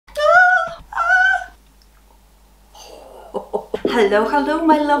Hello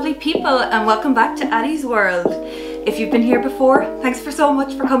my lovely people, and welcome back to Addie's World. If you've been here before, thanks for so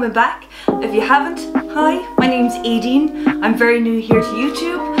much for coming back. If you haven't, hi, my name's Aodain. I'm very new here to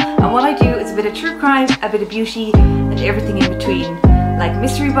YouTube, and what I do is a bit of true crime, a bit of beauty, and everything in between, like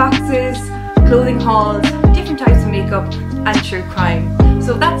mystery boxes, clothing hauls, different types of makeup, and true crime.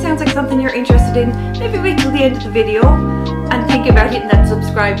 So if that sounds like something you're interested in, maybe wait till the end of the video and think about hitting that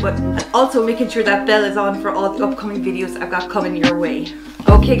subscribe button, and also making sure that bell is on for all the upcoming videos I've got coming your way.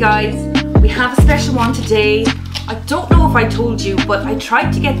 Okay guys, we have a special one today. I don't know if I told you, but I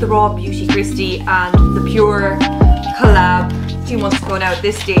tried to get the Rawbeautykristi and the Pur collab a few months ago now at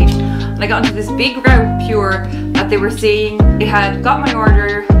this stage, and I got into this big row with Pur that they were saying they had got my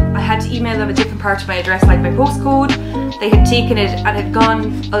order. I had to email them a different part of my address, like my postcode. They had taken it and had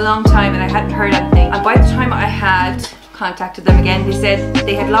gone a long time and I hadn't heard anything, and by the time I had contacted them again, they said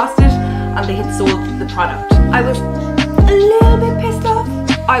they had lost it and they had sold the product. I was a little bit pissed off.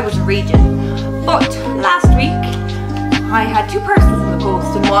 I was raging. But last week I had two parcels in the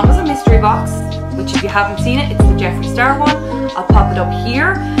post, and one was a mystery box, which if you haven't seen it, it's the Jeffree Star one. I'll pop it up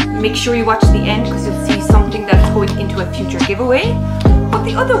here. Make sure you watch the end because you'll see something that's going into a future giveaway. But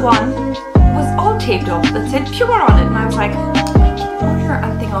the other one was all taped up that said Pur on it, and I was like, oh, here,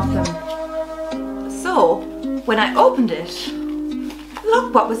 I'm thinking off them. So when I opened it,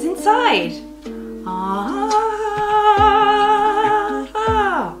 look what was inside.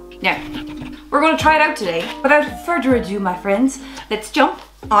 Now, we're going to try it out today. Without further ado, my friends, let's jump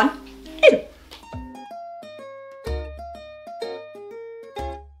on in.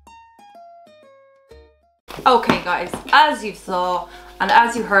 Okay guys, as you saw and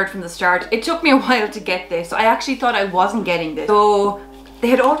as you heard from the start, it took me a while to get this. I actually thought I wasn't getting this. So they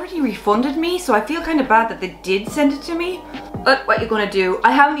had already refunded me, so I feel kind of bad that they did send it to me. But what you're going to do,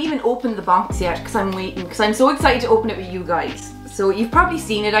 I haven't even opened the box yet because I'm waiting, because I'm so excited to open it with you guys. So you've probably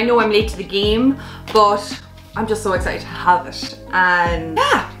seen it. I know I'm late to the game, but I'm just so excited to have it. And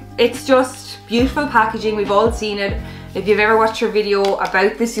yeah, it's just beautiful packaging. We've all seen it. If you've ever watched her video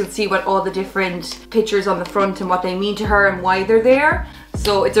about this, you'll see what all the different pictures on the front and what they mean to her and why they're there.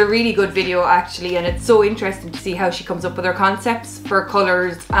 So it's a really good video actually, and it's so interesting to see how she comes up with her concepts for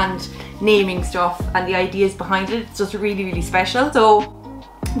colours and naming stuff and the ideas behind it. It's just really special. So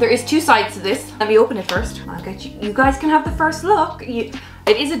there is two sides to this. Let me open it first. I'll get you. You guys can have the first look.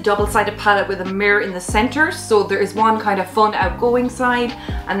 It is a double-sided palette with a mirror in the center. So there is one kind of fun, outgoing side,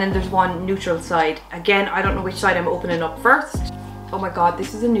 and then there's one neutral side. Again, I don't know which side I'm opening up first. Oh my god,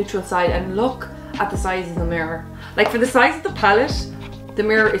 this is a neutral side, and look at the size of the mirror. Like, for the size of the palette, the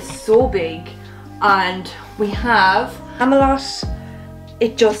mirror is so big, and we have Camelot,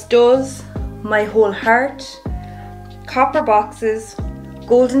 It Just Does, My Whole Heart, Copper Boxes,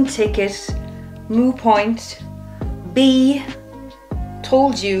 Golden Ticket, Moo Point, B,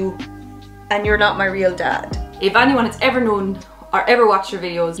 Told You, and You're Not My Real Dad. If anyone has ever known or ever watched her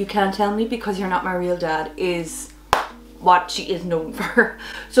videos, You Can't Tell Me Because You're Not My Real Dad is what she is known for.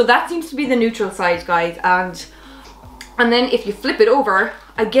 So that seems to be the neutral side, guys, and then if you flip it over,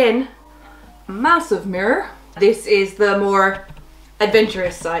 again, massive mirror. This is the more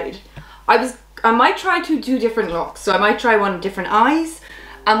adventurous side. I might try to do different looks, so I might try one with different eyes.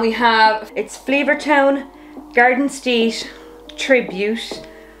 And we have, it's Flavortown, Garden State, Tribute,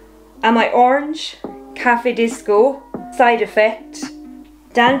 Am I Orange, Cafe Disco, Side Effect,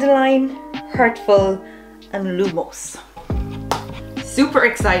 Dandelion, Hurtful, and Lumos. Super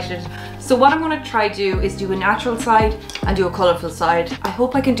excited. So what I'm going to try do is do a natural side and do a colourful side. I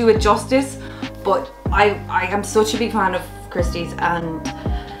hope I can do it justice, but I am such a big fan of Kristi's,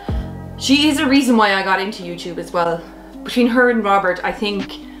 and she is a reason why I got into YouTube as well. Between her and Robert, I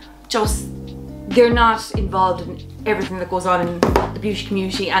think just they're not involved in everything that goes on in the beauty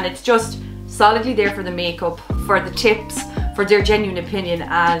community, and it's just solidly there for the makeup, for the tips, for their genuine opinion,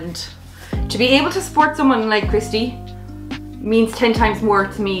 and to be able to support someone like Kristi means 10 times more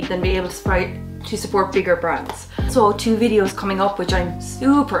to me than being able to support bigger brands. So 2 videos coming up, which I'm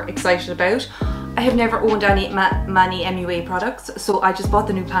super excited about. I have never owned any Mani MUA products, so I just bought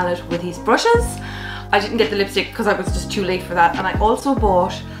the new palette with these brushes. I didn't get the lipstick because I was just too late for that, and I also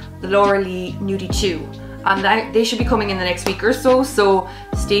bought the Laura Lee Nudie 2, and they should be coming in the next week or so, so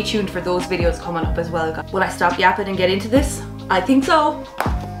stay tuned for those videos coming up as well. Will I stop yapping and get into this? I think so.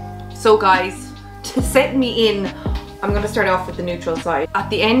 So guys, to set me in, I'm going to start off with the neutral side. At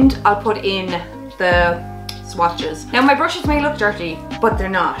the end, I'll put in the swatches. Now my brushes may look dirty, but they're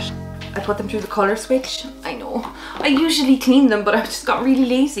not. I put them through the colour switch. I know. I usually clean them, but I've just got really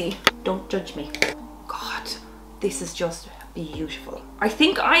lazy. Don't judge me. God, this is just beautiful. I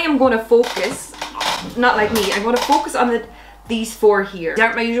think I am going to focus, not like me, I'm going to focus on these four here. These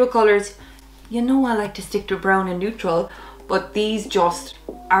aren't my usual colours. You know I like to stick to brown and neutral, but these just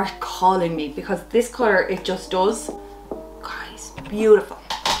are calling me because this colour, it just does. Guys, beautiful.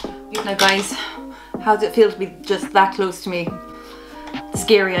 Now guys, how does it feel to be just that close to me?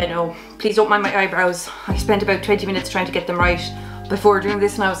 Scary, I know. Please don't mind my eyebrows. I spent about 20 minutes trying to get them right before doing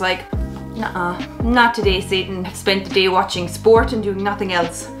this, and I was like, nuh-uh, not today, Satan. I've spent the day watching sport and doing nothing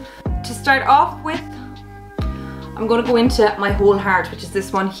else. To start off with, I'm going to go into my whole heart, which is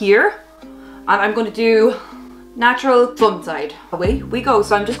this one here. And I'm going to do natural fun side. Away we go.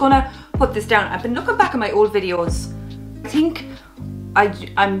 So I'm just going to put this down. I've been looking back at my old videos. I think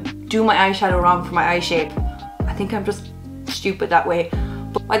I'm doing my eyeshadow wrong for my eye shape. I think I'm just stupid that way.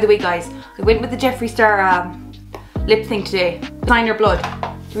 But by the way guys, I went with the Jeffree Star lip thing today. Designer Blood.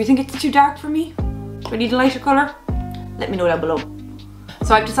 Do you think it's too dark for me? Do I need a lighter colour? Let me know down below.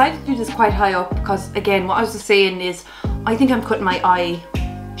 So I've decided to do this quite high up because again, what I was just saying is I think I'm cutting my eye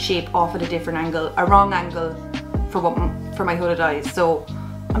shape off at a different angle, a wrong angle for my hooded eyes. So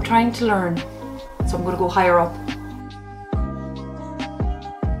I'm trying to learn. So I'm going to go higher up.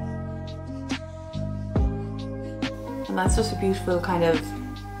 And that's just a beautiful kind of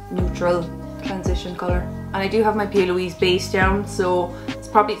neutral transition colour. And I do have my P. Louise base down, so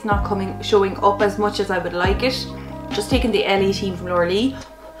it's not showing up as much as I would like it. Just taking the L18 from Laura Lee.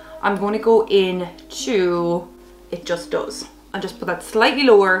 I'm going to go into It Just Does. And just put that slightly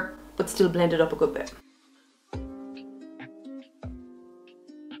lower, but still blend it up a good bit.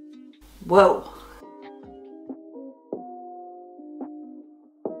 Whoa.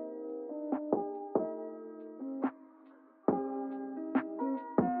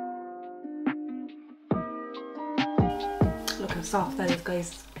 Look how soft that is, guys.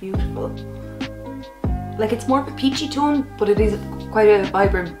 It's beautiful. Like, it's more of a peachy tone, but it is quite a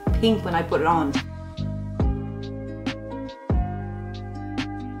vibrant pink when I put it on.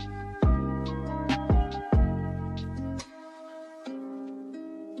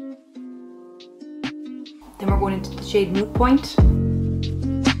 Then we're going into the shade Mood Point.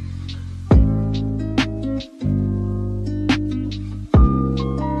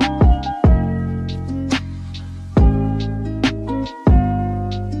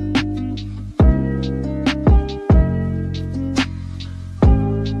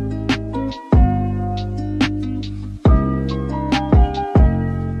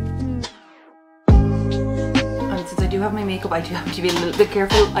 Have my makeup, I do have to be a little bit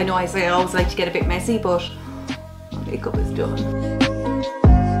careful. I know I say I always like to get a bit messy, but my makeup is done.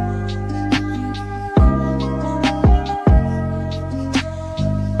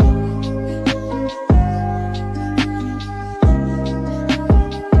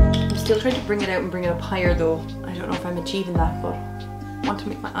 I'm still trying to bring it out and bring it up higher though. I don't know if I'm achieving that, but I want to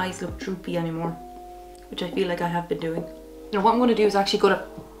make my eyes look droopy anymore, which I feel like I have been doing. You know what I'm going to do is actually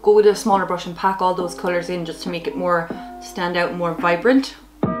go with a smaller brush and pack all those colours in just to make it more stand out and more vibrant.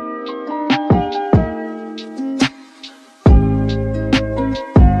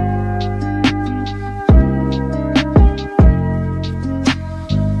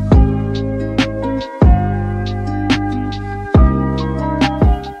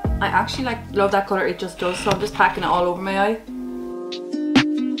 I actually love that colour, It Just Does, so I'm just packing it all over my eye.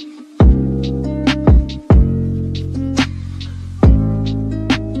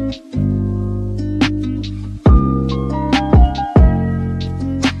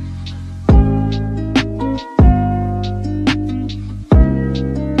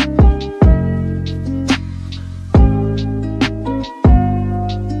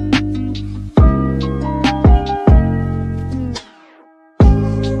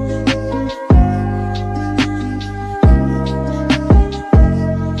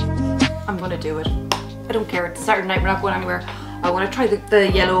 Do it. I don't care, it's Saturday night, we're not going anywhere. I want to try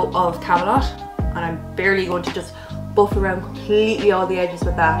the yellow of Camelot, and I'm barely going to just buff around completely all the edges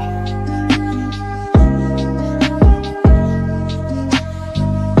with that.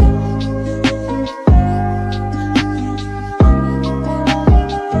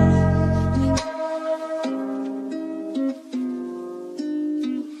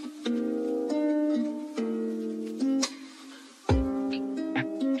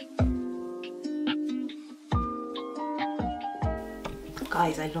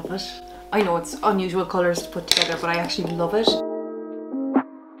 Guys, I love it. I know it's unusual colours to put together, but I actually love it.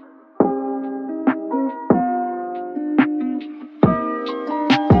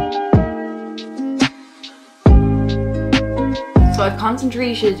 So I've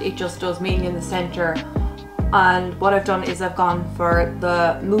concentrated It Just Does mainly in the centre, and what I've done is I've gone for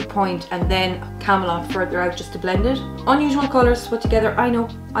the Mood Point and then Camelot further out just to blend it. Unusual colours to put together, I know,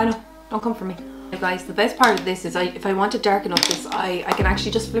 don't come for me. Guys, the best part of this is if I want to darken up this eye, I can actually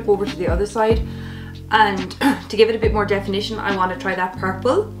just flip over to the other side, and to give it a bit more definition, I want to try that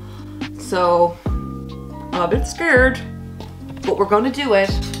purple. So I'm a bit scared, but we're going to do it.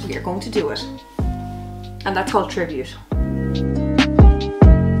 We are going to do it. And that's called Tribute.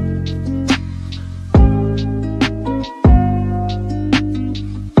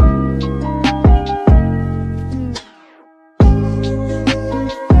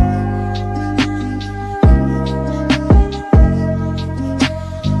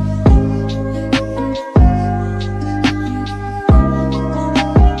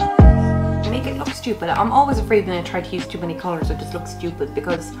 Stupid. I'm always afraid when I try to use too many colours, it just looks stupid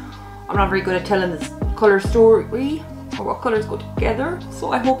because I'm not very good at telling this colour story or what colours go together,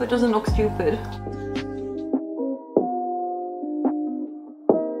 so I hope it doesn't look stupid.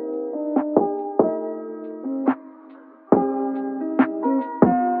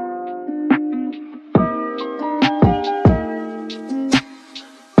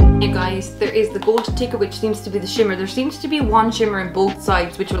 Guys, there is the gold ticket, which seems to be the shimmer. There seems to be one shimmer in both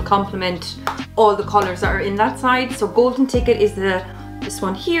sides which will complement all the colours that are in that side. So golden ticket is this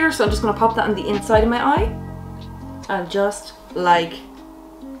one here, so I'm just going to pop that on the inside of my eye, and just like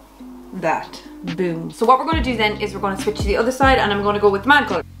that, boom. So what we're going to do then is we're going to switch to the other side, and I'm going to go with matte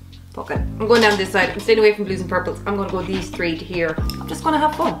colour. Okay, I'm going down this side. I'm staying away from blues and purples. I'm going to go these three to here. I'm just going to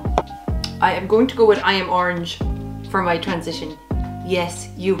have fun. I am going to go with I Am Orange for my transition. Yes,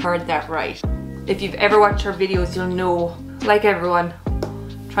 you heard that right. If you've ever watched our videos, you'll know, like everyone,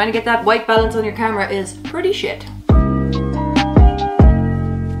 trying to get that white balance on your camera is pretty shit. Do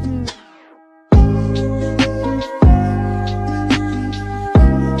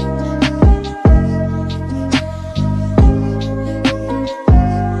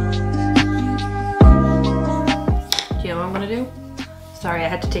you know what I'm gonna do? Sorry, I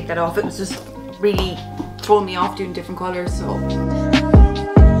had to take that off. It was just really throwing me off doing different colours, so.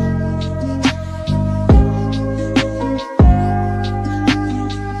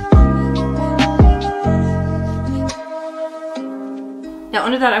 Now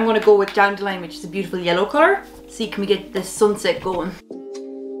under that I'm going to go with Dandelion, which is a beautiful yellow colour. See, can we get the sunset going?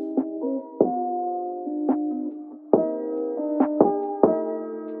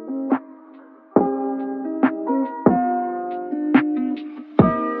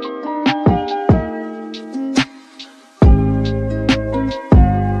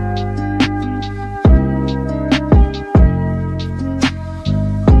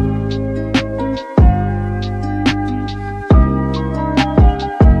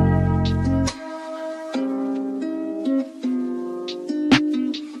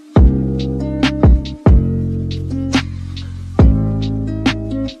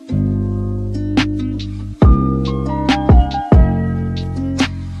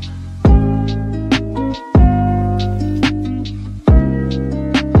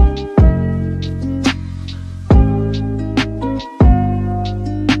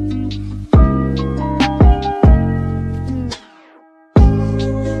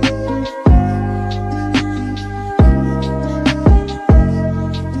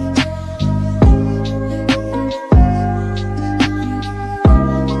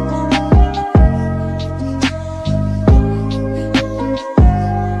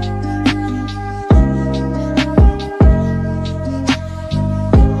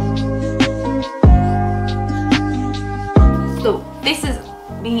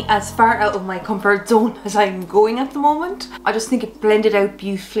 As far out of my comfort zone as I'm going at the moment. I just think it blended out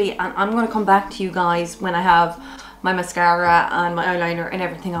beautifully, and I'm going to come back to you guys when I have my mascara and my eyeliner and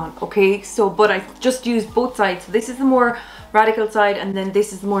everything on, okay? So, but I just used both sides. So this is the more radical side and then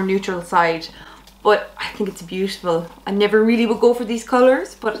this is the more neutral side. But I think it's beautiful. I never really would go for these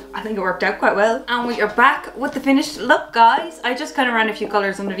colours, but I think it worked out quite well. And we are back with the finished look, guys. I just kind of ran a few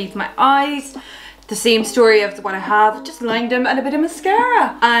colours underneath my eyes. The same story of what I have, just lined them and a bit of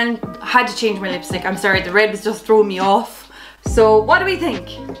mascara, and I had to change my lipstick. I'm sorry, the red was just throwing me off. So what do we think?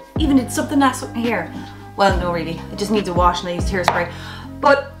 Even did something nice with my hair. Well, no really, it just needs a wash and I used hairspray.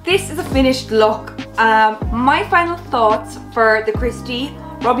 But this is a finished look. My final thoughts for the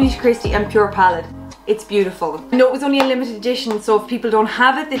Rawbeautykristi and Pure palette. It's beautiful. I know it was only a limited edition, so if people don't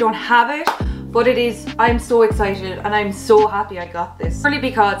have it, they don't have it. But it is, I'm so excited and I'm so happy I got this. Purely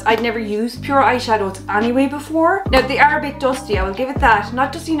because I'd never used Pure eyeshadows anyway before. Now they are a bit dusty, I will give it that.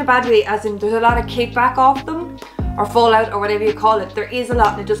 Not just in a bad way, as in there's a lot of kickback off them, or fallout, or whatever you call it. There is a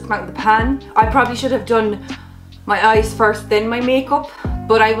lot and it just come out of the pan. I probably should have done my eyes first, then my makeup,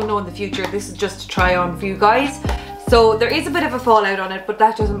 but I will know in the future. This is just to try on for you guys. So there is a bit of a fallout on it, but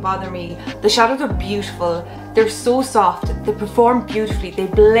that doesn't bother me. The shadows are beautiful. They're so soft. They perform beautifully. They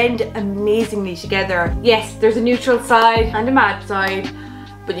blend amazingly together. Yes, there's a neutral side and a matte side,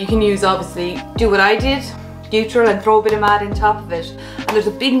 but you can use, obviously, do what I did, neutral, and throw a bit of matte on top of it. And there's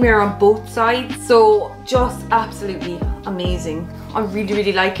a big mirror on both sides, so just absolutely amazing. I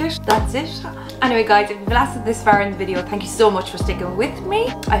really like it. That's it. Anyway guys, if you've lasted this far in the video, thank you so much for sticking with me.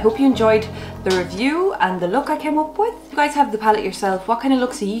 I hope you enjoyed the review and the look I came up with. If you guys have the palette yourself, what kind of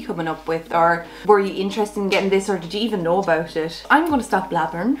looks are you coming up with? Or were you interested in getting this, or did you even know about it? I'm going to stop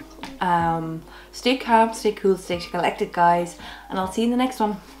blabbering. Stay calm, stay cool, stay collected guys, and I'll see you in the next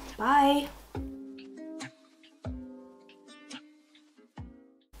one. Bye.